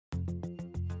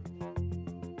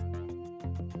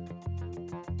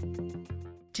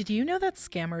Did you know that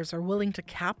scammers are willing to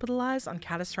capitalize on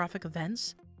catastrophic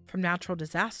events, from natural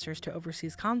disasters to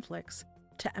overseas conflicts,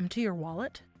 to empty your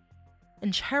wallet?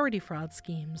 In charity fraud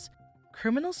schemes,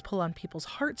 criminals pull on people's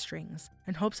heartstrings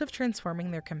in hopes of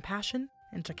transforming their compassion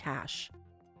into cash.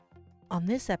 On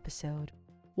this episode,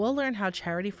 we'll learn how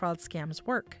charity fraud scams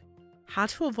work, how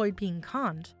to avoid being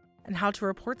conned, and how to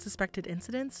report suspected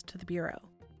incidents to the Bureau.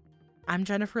 I'm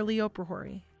Jennifer Lee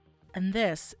Oprahori, and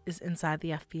this is Inside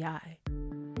the FBI.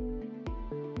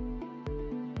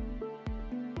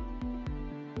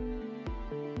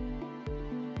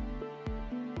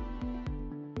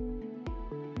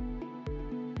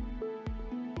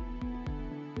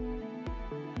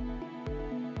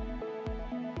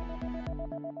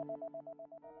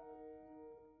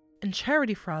 In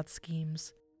charity fraud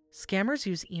schemes, scammers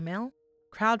use email,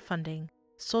 crowdfunding,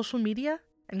 social media,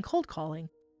 and cold calling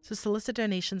to solicit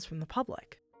donations from the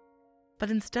public.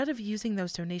 But instead of using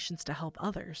those donations to help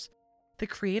others, the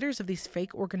creators of these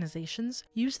fake organizations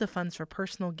use the funds for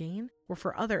personal gain or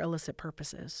for other illicit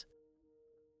purposes.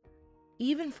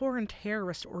 Even foreign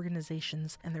terrorist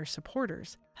organizations and their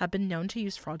supporters have been known to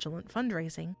use fraudulent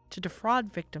fundraising to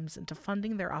defraud victims into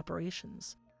funding their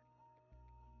operations.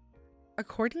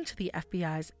 According to the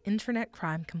FBI's Internet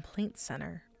Crime Complaints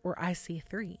Center, or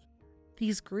IC3,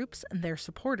 these groups and their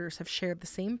supporters have shared the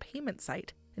same payment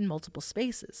site in multiple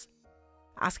spaces,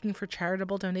 asking for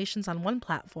charitable donations on one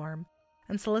platform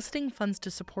and soliciting funds to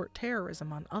support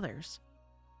terrorism on others.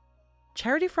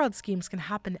 Charity fraud schemes can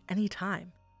happen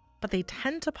anytime, but they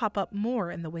tend to pop up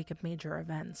more in the wake of major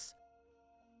events.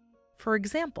 For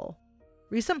example,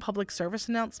 recent public service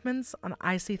announcements on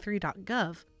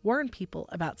ic3.gov warn people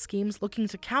about schemes looking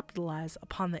to capitalize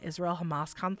upon the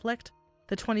Israel-Hamas conflict,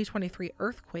 the 2023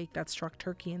 earthquake that struck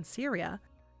Turkey and Syria,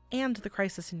 and the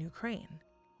crisis in Ukraine.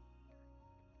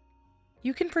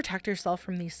 You can protect yourself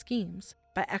from these schemes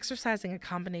by exercising a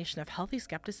combination of healthy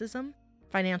skepticism,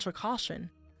 financial caution,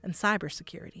 and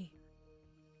cybersecurity.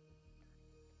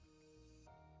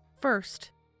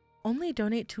 First, only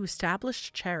donate to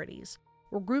established charities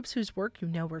or groups whose work you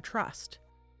know or trust.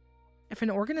 If an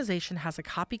organization has a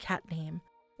copycat name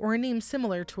or a name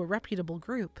similar to a reputable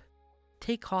group,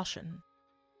 take caution.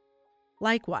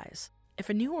 Likewise, if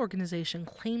a new organization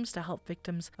claims to help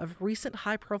victims of recent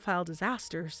high-profile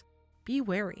disasters, be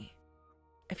wary.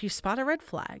 If you spot a red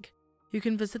flag, you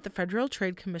can visit the Federal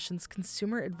Trade Commission's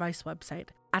consumer advice website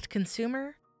at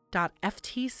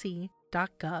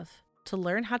consumer.ftc.gov to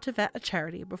learn how to vet a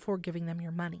charity before giving them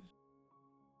your money.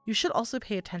 You should also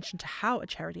pay attention to how a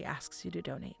charity asks you to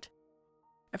donate.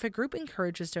 If a group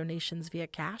encourages donations via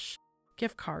cash,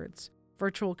 gift cards,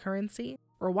 virtual currency,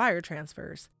 or wire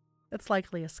transfers, it's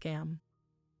likely a scam.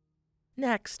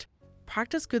 Next,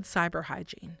 practice good cyber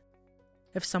hygiene.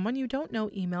 If someone you don't know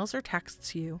emails or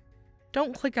texts you,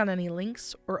 don't click on any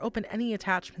links or open any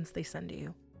attachments they send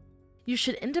you. You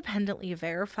should independently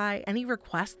verify any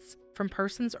requests from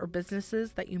persons or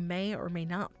businesses that you may or may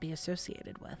not be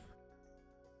associated with.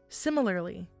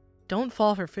 Similarly, don't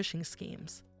fall for phishing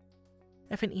schemes.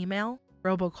 If an email,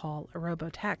 robocall, or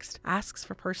robotext asks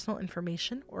for personal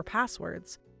information or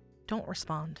passwords, don't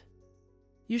respond.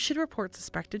 You should report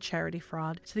suspected charity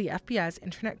fraud to the FBI's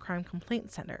Internet Crime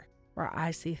Complaints Center, or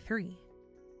IC3.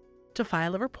 To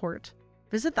file a report,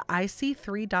 visit the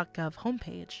ic3.gov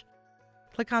homepage,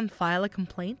 click on File a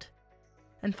Complaint,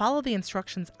 and follow the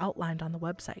instructions outlined on the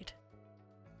website.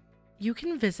 You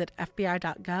can visit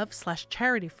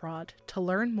fbi.gov/charityfraud to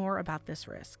learn more about this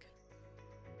risk.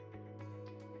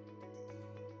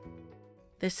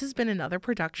 This has been another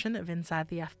production of Inside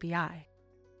the FBI.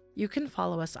 You can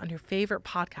follow us on your favorite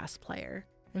podcast player,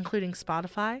 including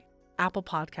Spotify, Apple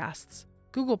Podcasts,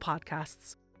 Google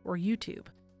Podcasts, or YouTube.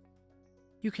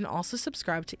 You can also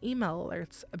subscribe to email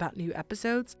alerts about new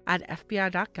episodes at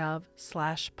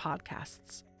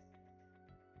fbi.gov/podcasts.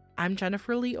 I'm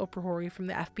Jennifer Lee Oprahori from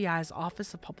the FBI's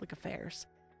Office of Public Affairs.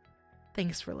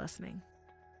 Thanks for listening.